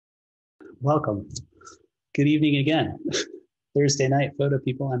Welcome. Good evening again. Thursday night photo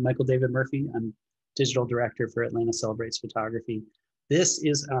people. I'm Michael David Murphy. I'm digital director for Atlanta Celebrates Photography. This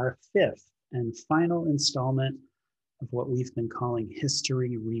is our fifth and final installment of what we've been calling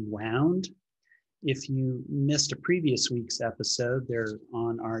History Rewound. If you missed a previous week's episode, they're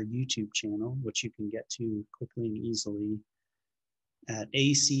on our YouTube channel, which you can get to quickly and easily at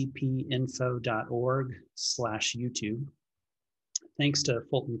acpinfo.org/YouTube. Thanks to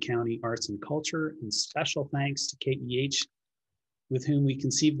Fulton County Arts and Culture, and special thanks to KEH, with whom we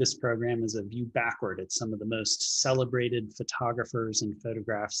conceived this program as a view backward at some of the most celebrated photographers and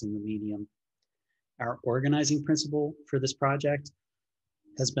photographs in the medium. Our organizing principle for this project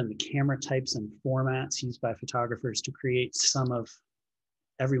has been the camera types and formats used by photographers to create some of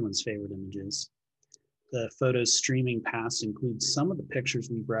everyone's favorite images. The photos streaming past include some of the pictures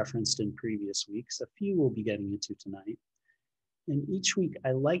we've referenced in previous weeks. A few we'll be getting into tonight. And each week,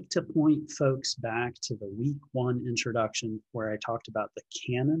 I like to point folks back to the week one introduction where I talked about the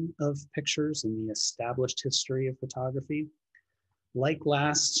canon of pictures and the established history of photography. Like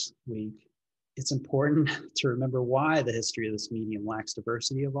last week, it's important to remember why the history of this medium lacks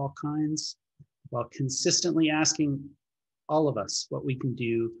diversity of all kinds, while consistently asking all of us what we can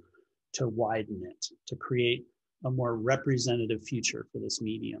do to widen it, to create a more representative future for this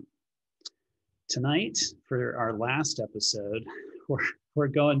medium. Tonight, for our last episode, we're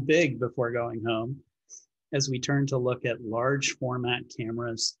going big before going home as we turn to look at large format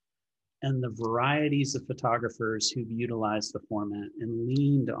cameras and the varieties of photographers who've utilized the format and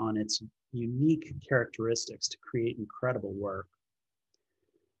leaned on its unique characteristics to create incredible work.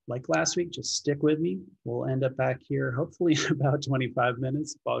 Like last week, just stick with me. We'll end up back here, hopefully in about 25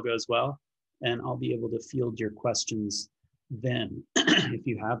 minutes, if all goes well, and I'll be able to field your questions then, if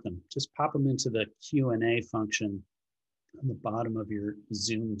you have them. Just pop them into the Q&A function on the bottom of your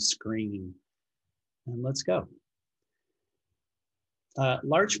Zoom screen. And let's go.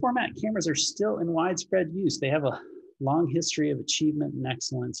 Large format cameras are still in widespread use. They have a long history of achievement and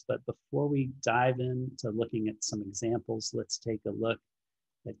excellence, but before we dive into looking at some examples, let's take a look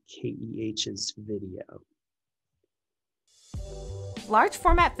at KEH's video. Large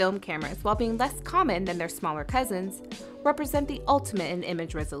format film cameras, while being less common than their smaller cousins, represent the ultimate in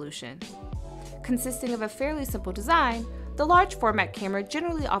image resolution. Consisting of a fairly simple design, the large format camera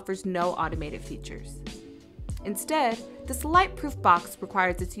generally offers no automated features. Instead, this light-proof box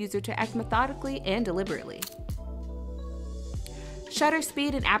requires its user to act methodically and deliberately. Shutter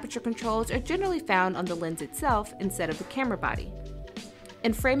speed and aperture controls are generally found on the lens itself instead of the camera body.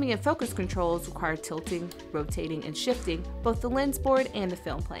 And framing and focus controls require tilting, rotating, and shifting both the lens board and the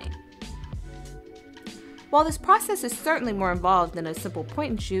film plane. While this process is certainly more involved than a simple point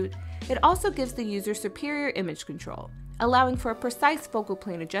and shoot, it also gives the user superior image control, allowing for a precise focal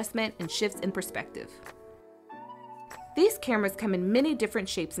plane adjustment and shifts in perspective. These cameras come in many different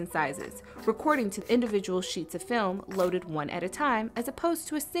shapes and sizes, recording to individual sheets of film loaded one at a time, as opposed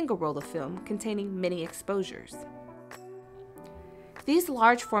to a single roll of film containing many exposures. These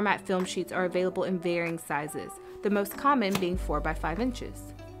large format film sheets are available in varying sizes, the most common being 4 by 5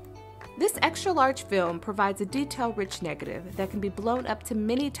 inches. This extra large film provides a detail-rich negative that can be blown up to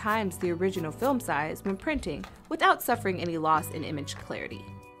many times the original film size when printing without suffering any loss in image clarity.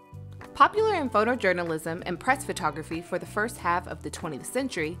 Popular in photojournalism and press photography for the first half of the 20th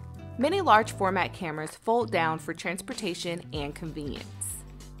century, many large format cameras fold down for transportation and convenience.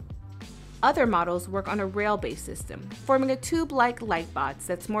 Other models work on a rail-based system, forming a tube-like light box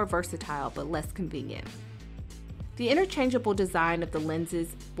that's more versatile but less convenient. The interchangeable design of the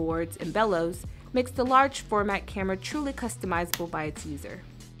lenses, boards, and bellows makes the large format camera truly customizable by its user.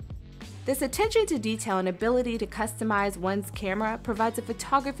 This attention to detail and ability to customize one's camera provides a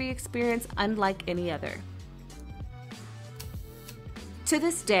photography experience unlike any other. To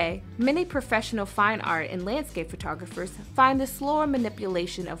this day, many professional fine art and landscape photographers find the slower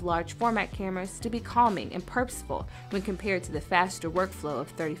manipulation of large format cameras to be calming and purposeful when compared to the faster workflow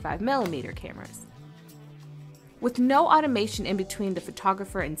of 35mm cameras. With no automation in between the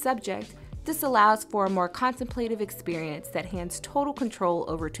photographer and subject, this allows for a more contemplative experience that hands total control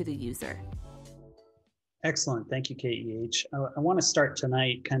over to the user. Excellent, thank you, KEH. I want to start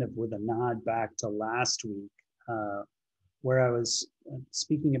tonight kind of with a nod back to last week, where I was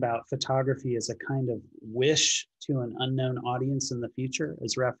speaking about photography as a kind of wish to an unknown audience in the future,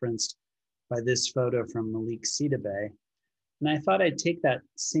 as referenced by this photo from Malik Sidibe. And I thought I'd take that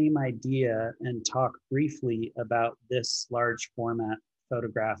same idea and talk briefly about this large format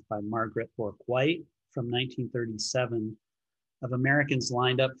photograph by Margaret Bourke White from 1937 of Americans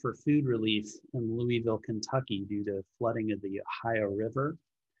lined up for food relief in Louisville, Kentucky due to flooding of the Ohio River.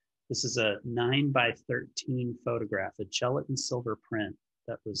 This is a 9x13 photograph, a gelatin silver print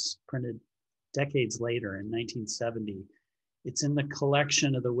that was printed decades later in 1970. It's in the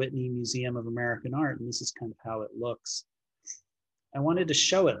collection of the Whitney Museum of American Art, and this is kind of how it looks. I wanted to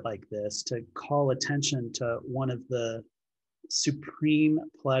show it like this to call attention to one of the supreme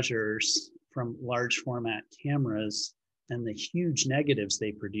pleasures from large format cameras and the huge negatives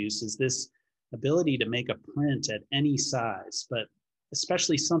they produce is this ability to make a print at any size, but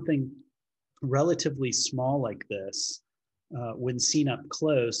especially something relatively small like this, when seen up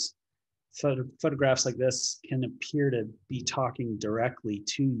close, photographs like this can appear to be talking directly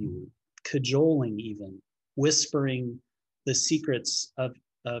to you, cajoling even, whispering the secrets of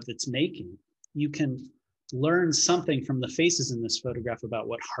its making. You can learn something from the faces in this photograph about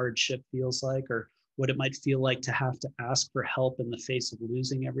what hardship feels like, or what it might feel like to have to ask for help in the face of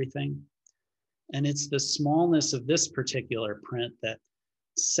losing everything. And it's the smallness of this particular print that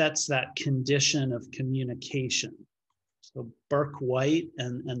sets that condition of communication. So Burke White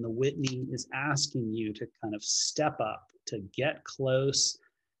and the Whitney is asking you to kind of step up, to get close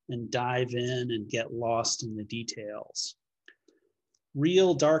and dive in and get lost in the details.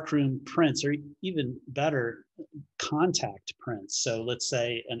 Real darkroom prints, or even better, contact prints. So let's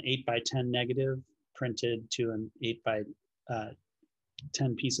say an 8x10 negative printed to an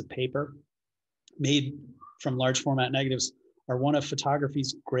 8x10 piece of paper, made from large format negatives, are one of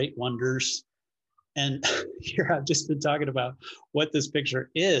photography's great wonders. And here I've just been talking about what this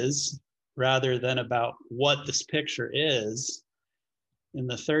picture is rather than about what this picture is. In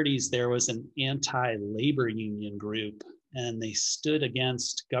the 30s, there was an anti-labor union group, and they stood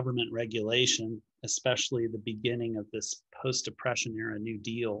against government regulation, especially the beginning of this post-Depression era New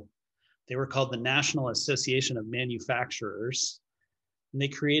Deal. They were called the National Association of Manufacturers, and they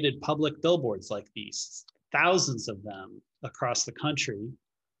created public billboards like these, thousands of them across the country,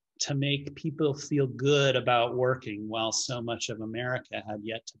 to make people feel good about working while so much of America had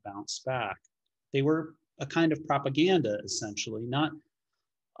yet to bounce back. They were a kind of propaganda, essentially, not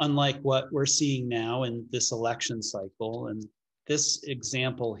unlike what we're seeing now in this election cycle. And this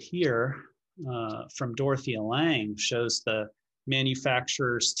example here from Dorothea Lange shows the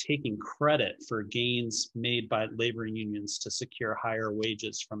manufacturers taking credit for gains made by labor unions to secure higher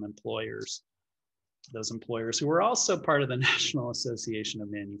wages from employers, those employers who were also part of the National Association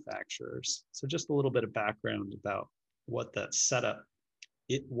of Manufacturers. So just a little bit of background about what that setup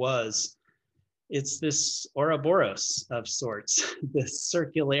it was. It's this Ouroboros of sorts. This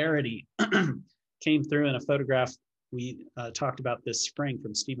circularity came through in a photograph we talked about this spring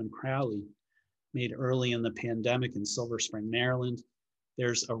from Stephen Crowley, made early in the pandemic in Silver Spring, Maryland.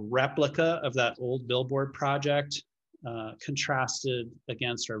 There's a replica of that old billboard project contrasted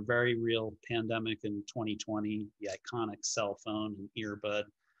against our very real pandemic in 2020, the iconic cell phone and earbud,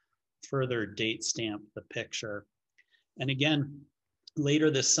 further date stamped the picture. And again,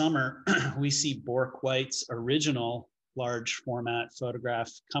 later this summer, we see Bork White's original large format photograph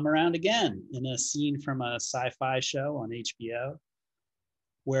come around again in a scene from a sci-fi show on HBO,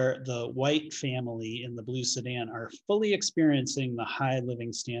 where the White family in the blue sedan are fully experiencing the high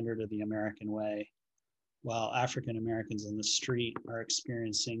living standard of the American way, while African Americans in the street are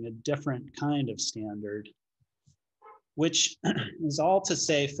experiencing a different kind of standard, which is all to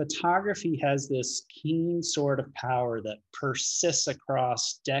say photography has this keen sort of power that persists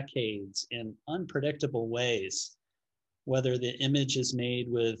across decades in unpredictable ways, whether the image is made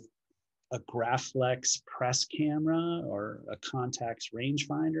with a Graflex press camera or a Contax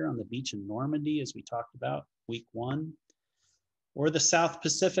rangefinder on the beach in Normandy, as we talked about week 1, or the South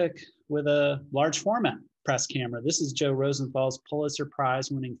Pacific with a large format press camera. This is Joe Rosenthal's Pulitzer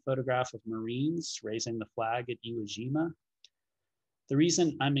Prize winning photograph of Marines raising the flag at Iwo Jima. The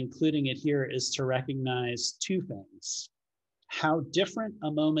reason I'm including it here is to recognize two things: how different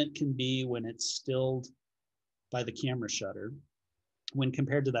a moment can be when it's stilled by the camera shutter, when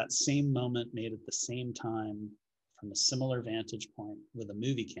compared to that same moment made at the same time from a similar vantage point with a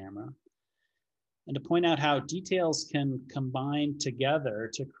movie camera, and to point out how details can combine together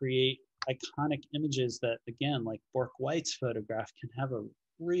to create iconic images that, again, like Bork White's photograph, can have a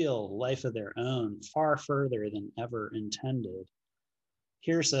real life of their own, far further than ever intended.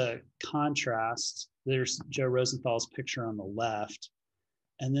 Here's a contrast. There's Joe Rosenthal's picture on the left,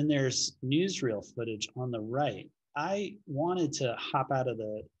 and then there's newsreel footage on the right. I wanted to hop out of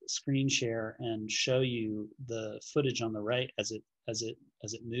the screen share and show you the footage on the right as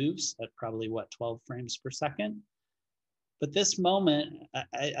it moves at probably 12 frames per second. But this moment,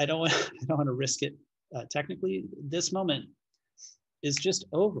 I don't want to risk it technically. This moment is just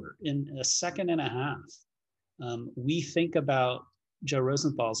over in a second and a half. We think about Joe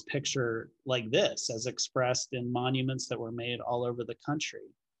Rosenthal's picture like this, as expressed in monuments that were made all over the country.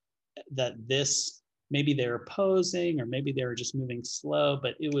 That this, maybe they were posing or maybe they were just moving slow,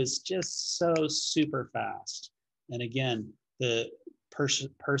 but it was just so super fast. And again, the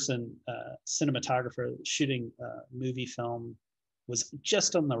cinematographer shooting movie film was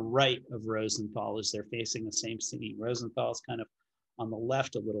just on the right of Rosenthal as they're facing the same scene. Rosenthal's kind of on the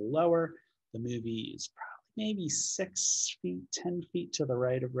left, a little lower. The movie is probably maybe 6 feet, 10 feet to the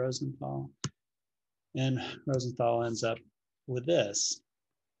right of Rosenthal. And Rosenthal ends up with this.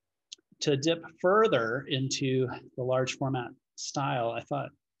 To dip further into the large format style, I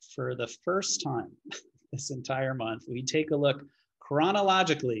thought for the first time this entire month, we take a look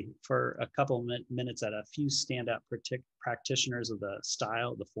chronologically for a couple minutes at a few standout practitioners of the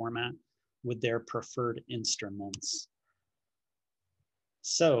style, the format, with their preferred instruments.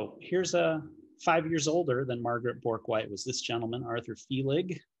 So here's 5 years older than Margaret Bourke-White was this gentleman, Arthur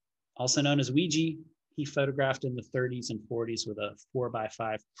Feelig, also known as Ouija. He photographed in the 30s and 40s with a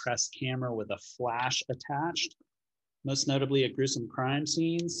 4x5 press camera with a flash attached, most notably at gruesome crime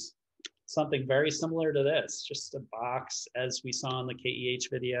scenes. Something very similar to this, just a box, as we saw in the KEH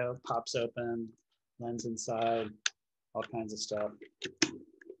video, pops open, lens inside, all kinds of stuff.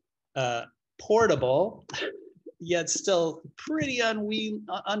 Portable, yet still pretty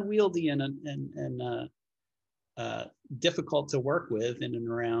unwieldy and difficult to work with in and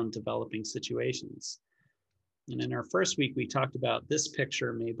around developing situations. And in our first week, we talked about this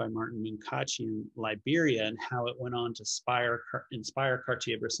picture made by Martin Munkachi in Liberia and how it went on to inspire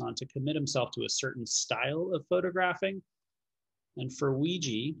Cartier-Bresson to commit himself to a certain style of photographing. And for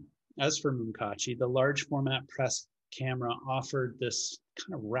Ouija, as for Munkachi, the large format press camera offered this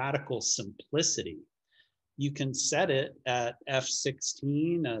kind of radical simplicity. You can set it at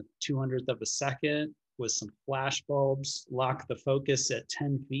f/16, a 200th of a second, with some flash bulbs, lock the focus at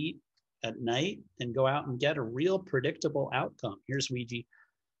 10 feet at night, and go out and get a real predictable outcome. Here's Ouija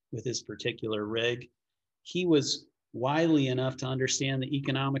with his particular rig. He was wily enough to understand the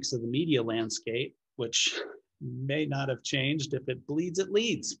economics of the media landscape, which may not have changed. If it bleeds, it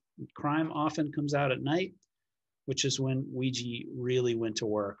leads. Crime often comes out at night, which is when Ouija really went to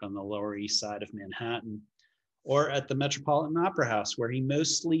work on the Lower East Side of Manhattan, or at the Metropolitan Opera House, where he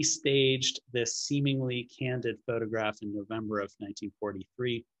mostly staged this seemingly candid photograph in November of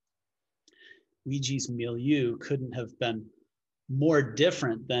 1943. Ouija's milieu couldn't have been more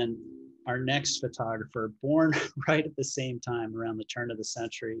different than our next photographer, born right at the same time around the turn of the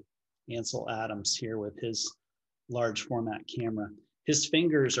century, Ansel Adams, here with his large format camera. His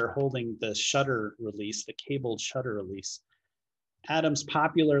fingers are holding the shutter release, the cabled shutter release. Adams'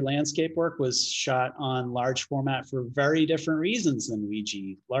 popular landscape work was shot on large format for very different reasons than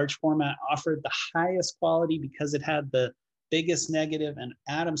Ouija. Large format offered the highest quality because it had the biggest negative, and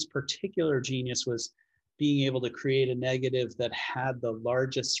Adams' particular genius was being able to create a negative that had the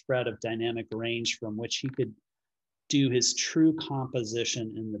largest spread of dynamic range from which he could do his true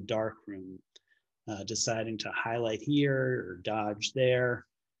composition in the darkroom, deciding to highlight here or dodge there.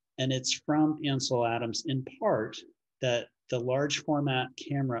 And it's from Ansel Adams in part that the large format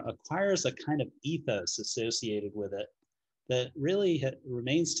camera acquires a kind of ethos associated with it that really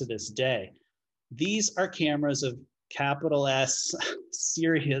remains to this day. These are cameras of capital S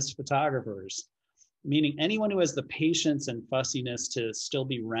serious photographers, meaning anyone who has the patience and fussiness to still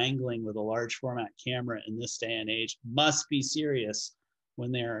be wrangling with a large format camera in this day and age must be serious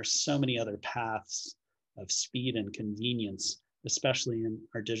when there are so many other paths of speed and convenience, especially in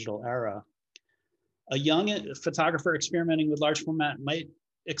our digital era. A young photographer experimenting with large format might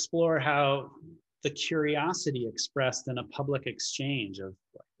explore how the curiosity expressed in a public exchange of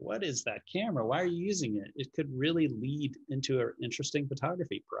what is that camera? Why are you using it? It could really lead into an interesting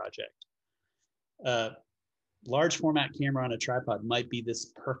photography project. Large format camera on a tripod might be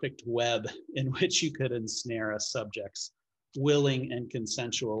this perfect web in which you could ensnare a subject's willing and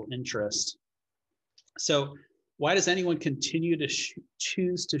consensual interest. So why does anyone continue to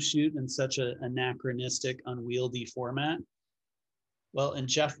choose to shoot in such an anachronistic, unwieldy format? Well, in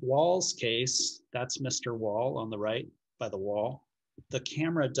Jeff Wall's case, that's Mr. Wall on the right by the wall, the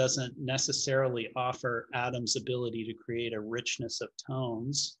camera doesn't necessarily offer Adams' ability to create a richness of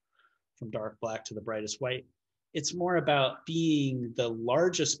tones from dark black to the brightest white. It's more about being the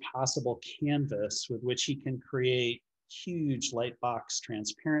largest possible canvas with which he can create huge light box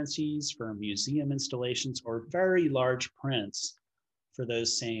transparencies for museum installations or very large prints for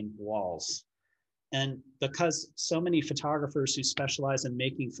those same walls. And because so many photographers who specialize in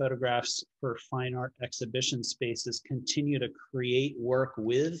making photographs for fine art exhibition spaces continue to create work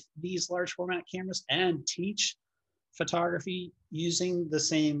with these large format cameras and teach photography using the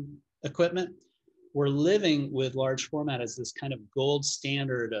same equipment. We're living with large format as this kind of gold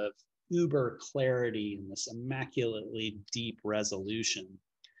standard of uber clarity and this immaculately deep resolution.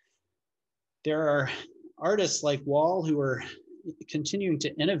 There are artists like Wall who are continuing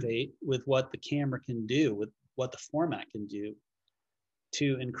to innovate with what the camera can do, with what the format can do,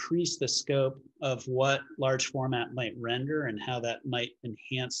 to increase the scope of what large format might render and how that might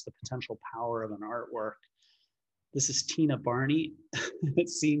enhance the potential power of an artwork. This is Tina Barney.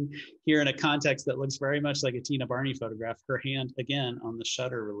 It's seen here in a context that looks very much like a Tina Barney photograph, her hand again on the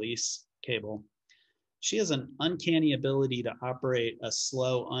shutter release cable. She has an uncanny ability to operate a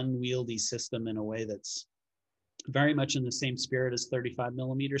slow, unwieldy system in a way that's very much in the same spirit as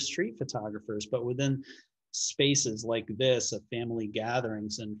 35mm street photographers, but within spaces like this of family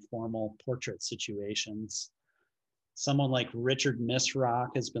gatherings and formal portrait situations. Someone like Richard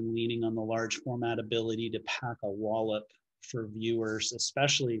Misrock has been leaning on the large format ability to pack a wallop for viewers,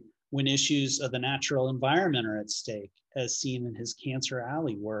 especially when issues of the natural environment are at stake, as seen in his Cancer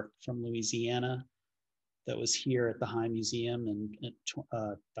Alley work from Louisiana that was here at the High Museum in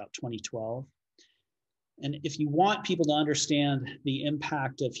about 2012. And if you want people to understand the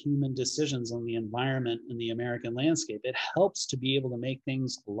impact of human decisions on the environment and the American landscape, it helps to be able to make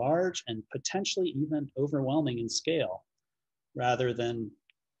things large and potentially even overwhelming in scale, rather than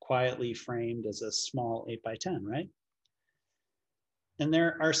quietly framed as a small 8x10, right? And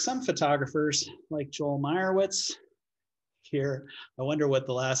there are some photographers like Joel Meyerowitz here. I wonder what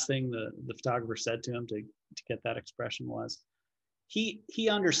the last thing the photographer said to him to get that expression was. He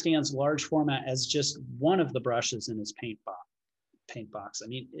understands large format as just one of the brushes in his paint box. I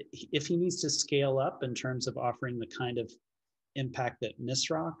mean, if he needs to scale up in terms of offering the kind of impact that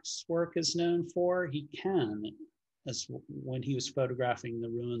Misrock's work is known for, he can, as when he was photographing the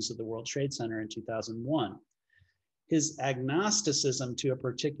ruins of the World Trade Center in 2001. His agnosticism to a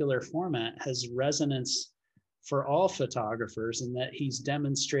particular format has resonance for all photographers in that he's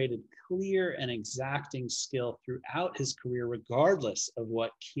demonstrated clear and exacting skill throughout his career, regardless of what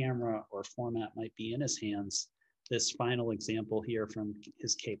camera or format might be in his hands. This final example here from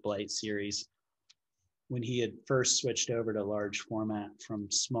his Cape Light series, when he had first switched over to large format from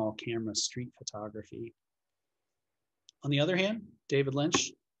small camera street photography. On the other hand, David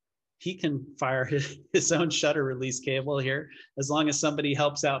Lynch, he can fire his own shutter release cable here, as long as somebody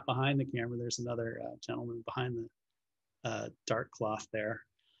helps out behind the camera. There's another gentleman behind the dark cloth there,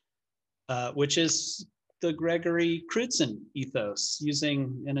 which is the Gregory Crutzen ethos,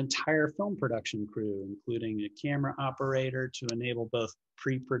 using an entire film production crew, including a camera operator to enable both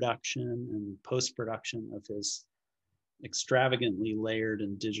pre-production and post-production of his extravagantly layered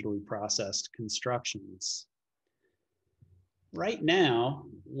and digitally processed constructions. Right now,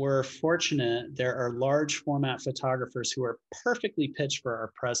 we're fortunate there are large format photographers who are perfectly pitched for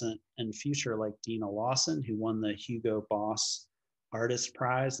our present and future, like Dina Lawson, who won the Hugo Boss Artist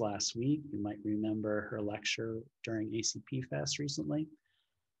Prize last week. You might remember her lecture during ACP Fest recently.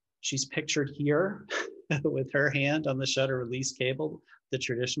 She's pictured here with her hand on the shutter release cable, the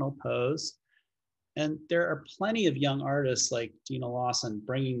traditional pose. And there are plenty of young artists like Dina Lawson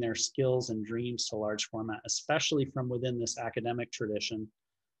bringing their skills and dreams to large format, especially from within this academic tradition,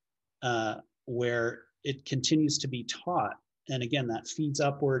 where it continues to be taught. And again, that feeds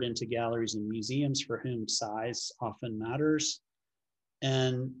upward into galleries and museums for whom size often matters.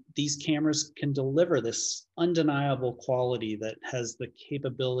 And these cameras can deliver this undeniable quality that has the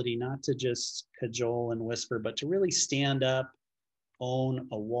capability not to just cajole and whisper, but to really stand up, own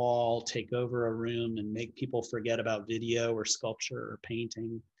a wall, take over a room, and make people forget about video or sculpture or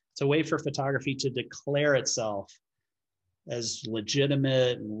painting. It's a way for photography to declare itself as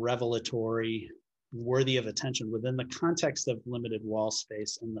legitimate and revelatory, worthy of attention within the context of limited wall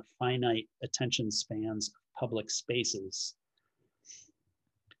space and the finite attention spans of public spaces.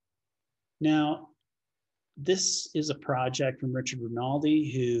 Now, this is a project from Richard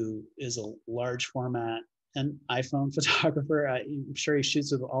Rinaldi, who is a large format and iPhone photographer. I'm sure he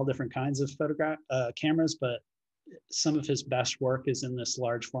shoots with all different kinds of cameras, but some of his best work is in this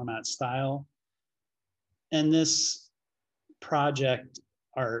large format style. And this project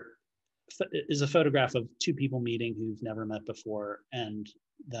is a photograph of two people meeting who've never met before and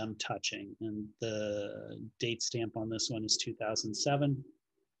them touching. And the date stamp on this one is 2007,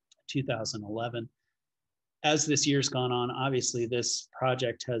 2011. As this year's gone on, obviously this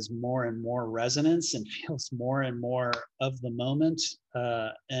project has more and more resonance and feels more and more of the moment,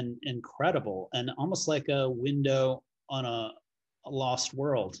 and incredible, and almost like a window on a lost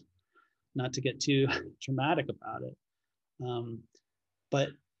world. Not to get too dramatic about it, but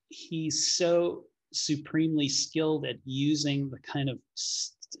he's so supremely skilled at using the kind of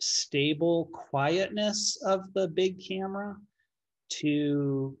stable quietness of the big camera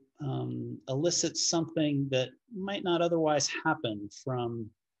to elicit something that might not otherwise happen from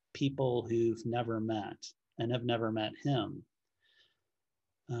people who've never met and have never met him.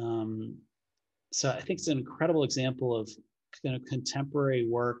 So I think it's an incredible example of kind of contemporary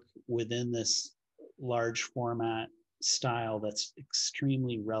work within this large format style that's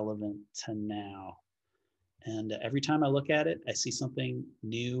extremely relevant to now. And every time I look at it, I see something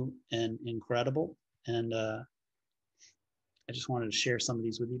new and incredible. And I just wanted to share some of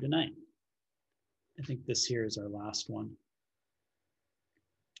these with you tonight. I think this here is our last one.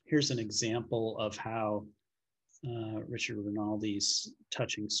 Here's an example of how Richard Rinaldi's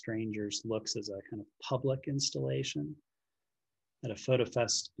Touching Strangers looks as a kind of public installation at a photo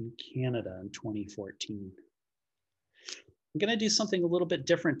fest in Canada in 2014. I'm going to do something a little bit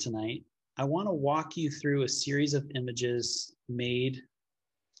different tonight. I want to walk you through a series of images made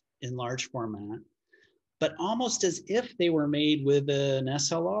in large format, but almost as if they were made with an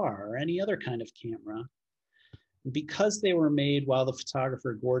SLR or any other kind of camera. Because they were made while the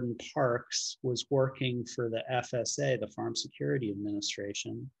photographer Gordon Parks was working for the FSA, the Farm Security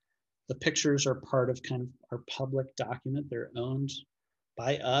Administration, the pictures are part of kind of our public document. They're owned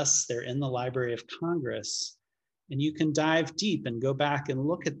by us. They're in the Library of Congress. And you can dive deep and go back and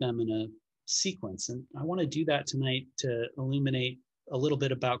look at them in a sequence. And I want to do that tonight to illuminate a little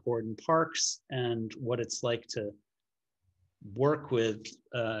bit about Gordon Parks and what it's like to work with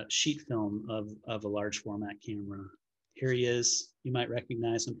sheet film of a large format camera. Here he is. You might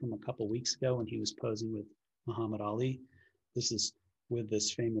recognize him from a couple weeks ago when he was posing with Muhammad Ali. This is with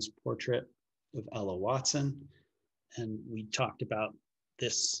this famous portrait of Ella Watson. And we talked about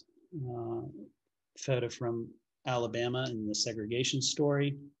this photo from Alabama in the segregation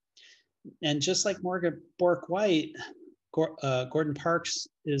story. And just like Morgan Bork-White, Gordon Parks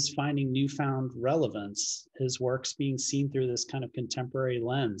is finding newfound relevance. His work's being seen through this kind of contemporary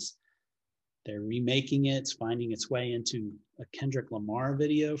lens. They're remaking it, it's finding its way into a Kendrick Lamar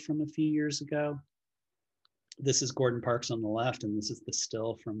video from a few years ago. This is Gordon Parks on the left, and this is the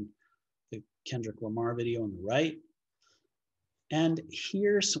still from the Kendrick Lamar video on the right. And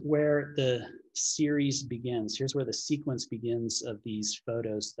here's where the series begins. Here's where the sequence begins of these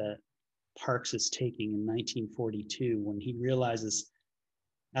photos that Parks is taking in 1942 when he realizes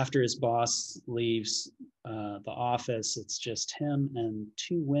after his boss leaves the office, it's just him and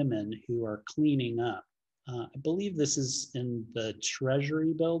two women who are cleaning up. I believe this is in the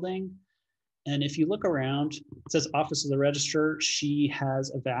Treasury building. And if you look around, it says Office of the Registrar. She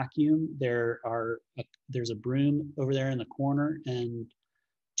has a vacuum. There's a broom over there in the corner and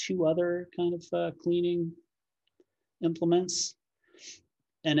two other kind of cleaning implements.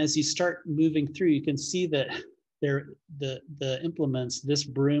 And as you start moving through, you can see that the implements, this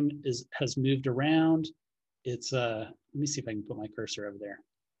broom has moved around. It's let me see if I can put my cursor over there.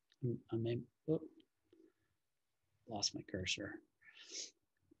 Lost my cursor.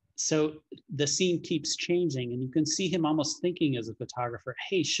 So the scene keeps changing, and you can see him almost thinking as a photographer,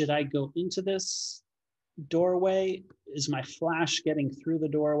 hey, should I go into this doorway? Is my flash getting through the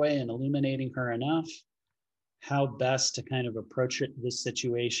doorway and illuminating her enough? How best to kind of approach this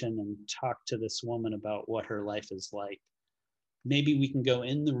situation and talk to this woman about what her life is like. Maybe we can go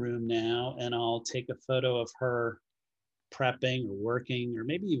in the room now and I'll take a photo of her prepping or working, or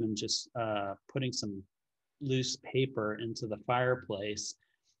maybe even just putting some loose paper into the fireplace.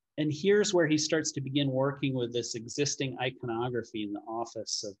 And here's where he starts to begin working with this existing iconography in the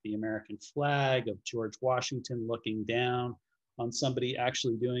office of the American flag, of George Washington looking down on somebody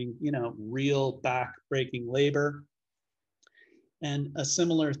actually doing, real back-breaking labor. And a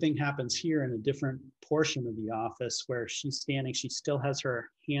similar thing happens here in a different portion of the office where she's standing. She still has her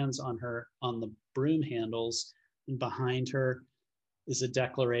hands on the broom handles, and behind her is a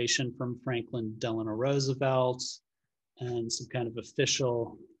declaration from Franklin Delano Roosevelt and some kind of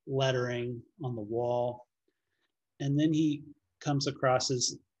official lettering on the wall. And then he comes across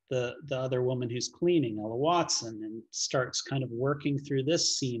as the other woman who's cleaning, Ella Watson, and starts kind of working through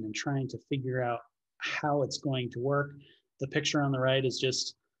this scene and trying to figure out how it's going to work. The picture on the right is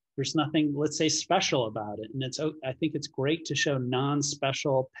just, there's nothing, let's say, special about it. And I think it's great to show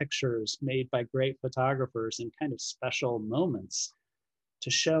non-special pictures made by great photographers in kind of special moments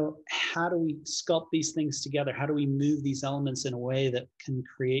to show how do we sculpt these things together? How do we move these elements in a way that can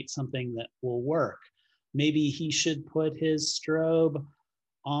create something that will work? Maybe he should put his strobe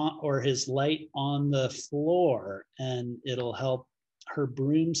on, or his light on the floor, and it'll help her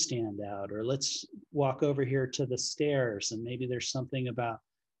broom stand out. Or let's walk over here to the stairs, and maybe there's something about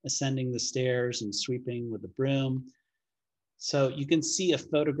ascending the stairs and sweeping with a broom. So you can see a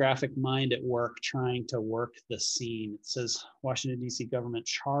photographic mind at work trying to work the scene. It says Washington, D.C. government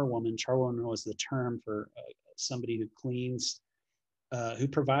charwoman. Charwoman was the term for somebody who cleans, who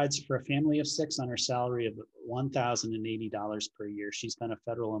provides for a family of 6 on her salary of $1,080 per year. She's been a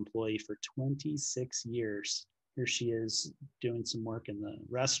federal employee for 26 years. Here she is doing some work in the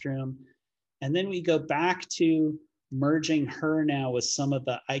restroom. And then we go back to merging her now with some of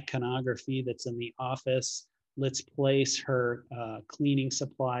the iconography that's in the office. Let's place her cleaning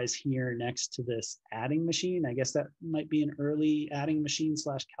supplies here next to this adding machine. I guess that might be an early adding machine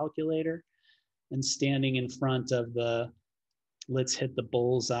 / calculator. And standing in front of the let's hit the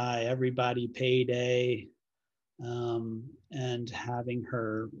bullseye, everybody payday, and having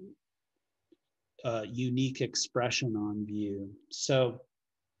her unique expression on view. So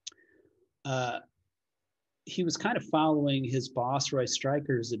he was kind of following his boss, Roy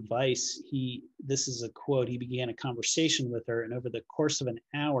Stryker's advice. This is a quote, he began a conversation with her, and over the course of an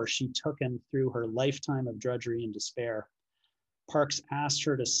hour, she took him through her lifetime of drudgery and despair. Parks asked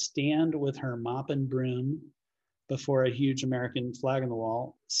her to stand with her mop and broom before a huge American flag on the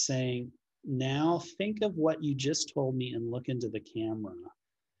wall, saying, "Now think of what you just told me and look into the camera."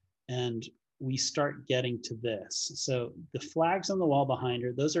 And we start getting to this. So the flags on the wall behind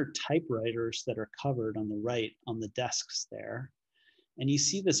her, those are typewriters that are covered on the right on the desks there. And you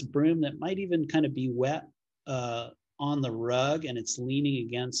see this broom that might even kind of be wet on the rug, and it's leaning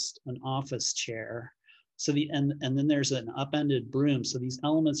against an office chair. So and then there's an upended broom. So these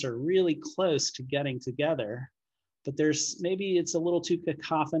elements are really close to getting together, but maybe it's a little too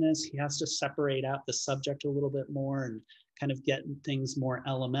cacophonous. He has to separate out the subject a little bit more and kind of get things more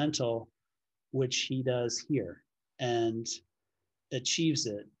elemental, which he does here and achieves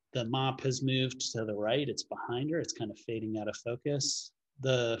it. The mop has moved to the right. It's behind her. It's kind of fading out of focus.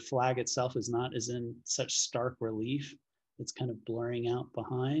 The flag itself is in such stark relief. It's kind of blurring out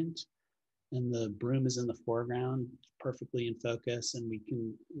behind. And the broom is in the foreground, perfectly in focus. And we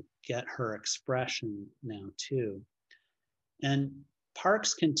can get her expression now too. And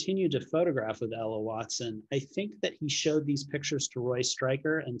Parks continued to photograph with Ella Watson. I think that he showed these pictures to Roy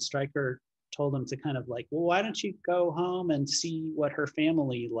Stryker, and Stryker told him to kind of like, well, why don't you go home and see what her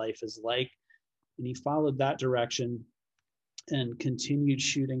family life is like? And he followed that direction and continued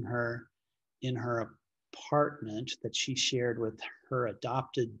shooting her in her apartment that she shared with her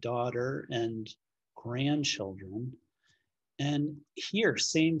adopted daughter and grandchildren. And here,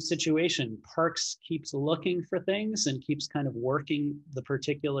 same situation. Parks keeps looking for things and keeps kind of working the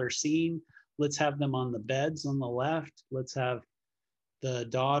particular scene. Let's have them on the beds on the left. Let's have the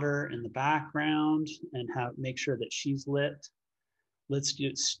daughter in the background and make sure that she's lit. Let's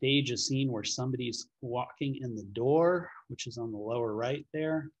stage a scene where somebody's walking in the door, which is on the lower right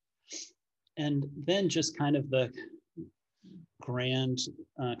there. And then just kind of the grand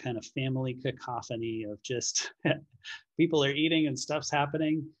kind of family cacophony of just people are eating and stuff's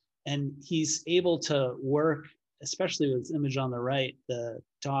happening. And he's able to work, especially with his image on the right, the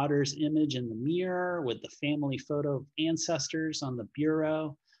daughter's image in the mirror with the family photo of ancestors on the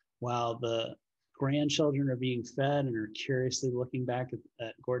bureau, while the grandchildren are being fed and are curiously looking back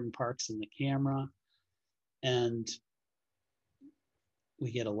at Gordon Parks in the camera. And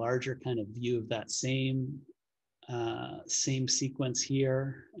we get a larger kind of view of that same sequence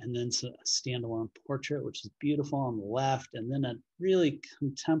here, and then a standalone portrait, which is beautiful on the left, and then a really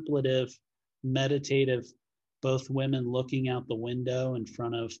contemplative, meditative, both women looking out the window in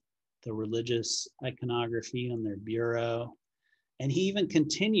front of the religious iconography on their bureau. And he even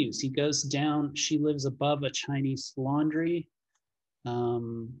continues, he goes down, she lives above a Chinese laundry,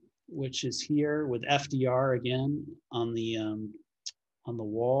 which is here with FDR again on the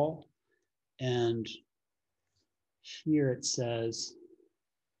wall. And here it says,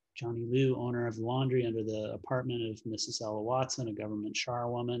 Johnny Liu, owner of laundry under the apartment of Mrs. Ella Watson, a government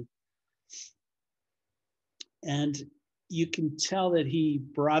charwoman. And you can tell that he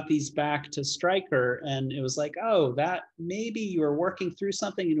brought these back to Stryker, and it was like, oh, that maybe you were working through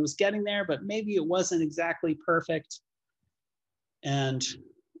something and it was getting there, but maybe it wasn't exactly perfect. And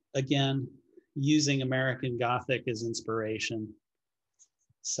again, using American Gothic as inspiration,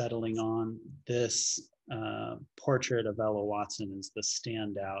 settling on this portrait of Ella Watson as the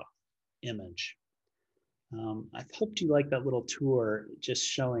standout image. I hoped you liked that little tour, just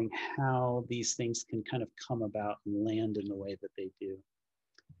showing how these things can kind of come about and land in the way that they do.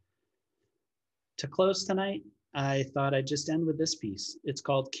 To close tonight, I thought I'd just end with this piece. It's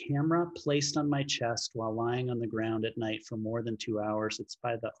called Camera Placed on My Chest While Lying on the Ground at Night for More Than 2 Hours. It's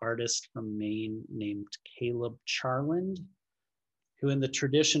by the artist from Maine named Caleb Charland, who in the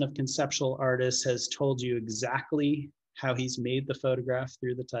tradition of conceptual artists has told you exactly how he's made the photograph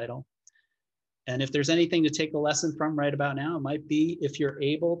through the title. And if there's anything to take a lesson from right about now, it might be if you're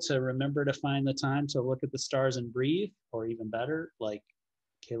able to remember to find the time to look at the stars and breathe, or even better, like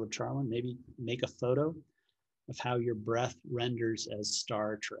Caleb Charlin, maybe make a photo of how your breath renders as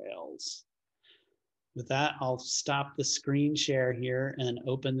star trails. With that, I'll stop the screen share here and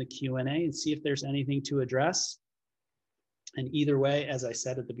open the Q&A and see if there's anything to address. And either way, as I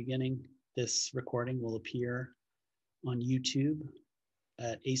said at the beginning, this recording will appear on YouTube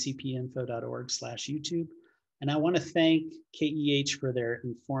at acpinfo.org/YouTube. And I want to thank KEH for their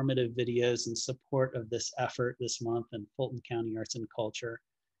informative videos and support of this effort this month in Fulton County Arts and Culture,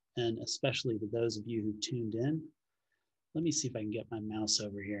 and especially to those of you who tuned in. Let me see if I can get my mouse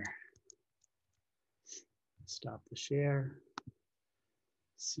over here. Stop the share.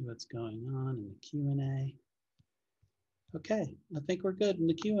 See what's going on in the Q&A. Okay, I think we're good in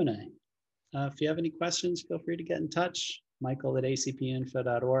the Q&A. If you have any questions, feel free to get in touch. Michael at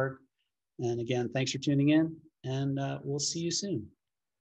acpinfo.org. And again, thanks for tuning in, and we'll see you soon.